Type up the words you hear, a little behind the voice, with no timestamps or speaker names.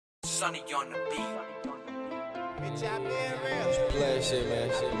Sunny on the beat. Bitch, I been real. Play shit, man.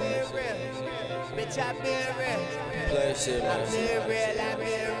 Bitch, I been real. Play shit, man. I been real. I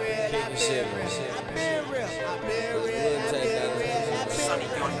been real. I been real. I been real. I been real. I been real. Sunny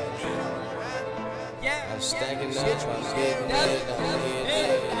on the beat. Yeah. I'm stacking up, I'm getting it.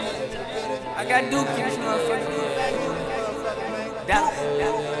 I got Duke in this motherfucker.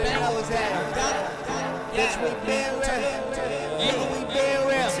 Bitch, we been real. Yeah, we been real.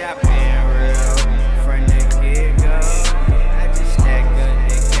 I been real from the get-go. I just stack up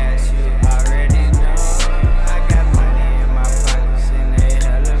the cash, you already know. I got money in my pockets and they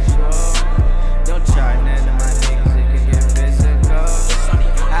hella full. Don't charge none of my niggas, it can get physical.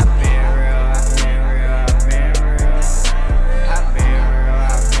 I been real, I been real, I been real. I been real,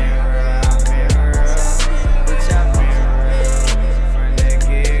 I been real, I been real. Bitch, I been real from the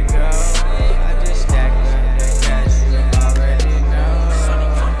get-go. I just stack up the cash, you already know.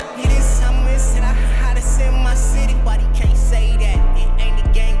 It is something said I how to send my city, but he can't say that. It ain't a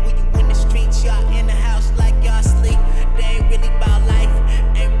game when you in the streets, y'all in the house like y'all sleep. They ain't really about life,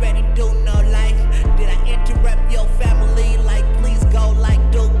 ain't ready to do no life. Did I interrupt your family? Like please go, like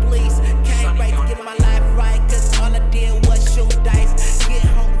Duke, please. Came right to get my life right, cause all I did was shoot dice. Get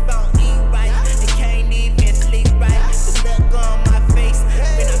home, found eat right, and can't even sleep right. The look on my face,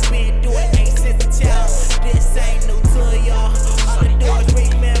 when I been doing ain't since a child. This ain't new to y'all. All I do is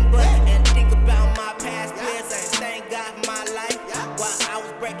remember and think about my past years and thank God for my life. While I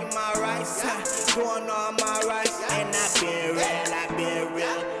was breaking my rights, doing all my rights, and I've been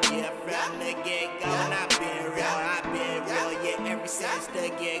real, yeah, from the get-go. And I've been real, yeah, ever since the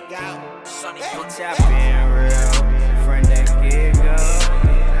get-go. Sunny on Bitch, I been real from the get-go.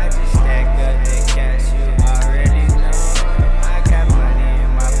 I just stack up the cash, you already know. I got money in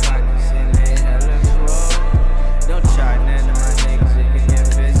my pockets and they hella full. Don't charge none of my niggas, it can get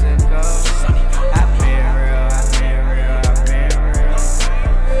physical. I been real, I been real, I been real.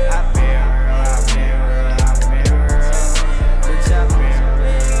 I been real, I been real, I been real. Bitch, I been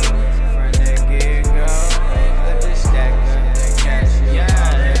real from the get-go. I just stack up the cash, you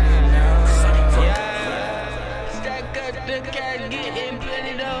already know. Stack up the cash, getting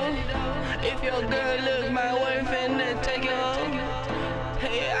plenty though. If your girl look my way, finna take it home.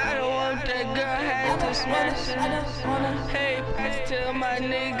 Hey, I don't want that girl, had to smash it. Hey, pass it to my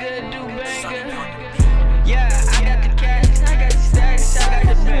nigga, do Bangah. Yeah, I got the cash, I got the stacks, I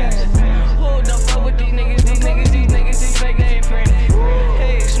got the bands. Who don't fuck with these niggas, these fake name friends.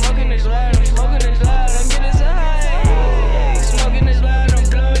 Hey, smoking this loud, I'm getting so high. Hey, smoking this loud, I'm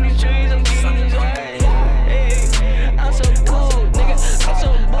blowing these trees, I'm getting so high. Hey, I'm so cool, nigga, I'm so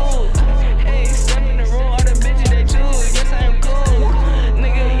bold. Hey, step in the room, all the bitches they choose, yes I am cool.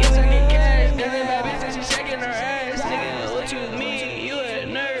 Nigga, yes I get cash, got that bad bitch and she shaking her ass. Nigga, what you mean, you a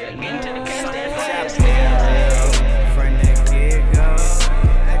nerd, getting to the cash that fast. Nigga,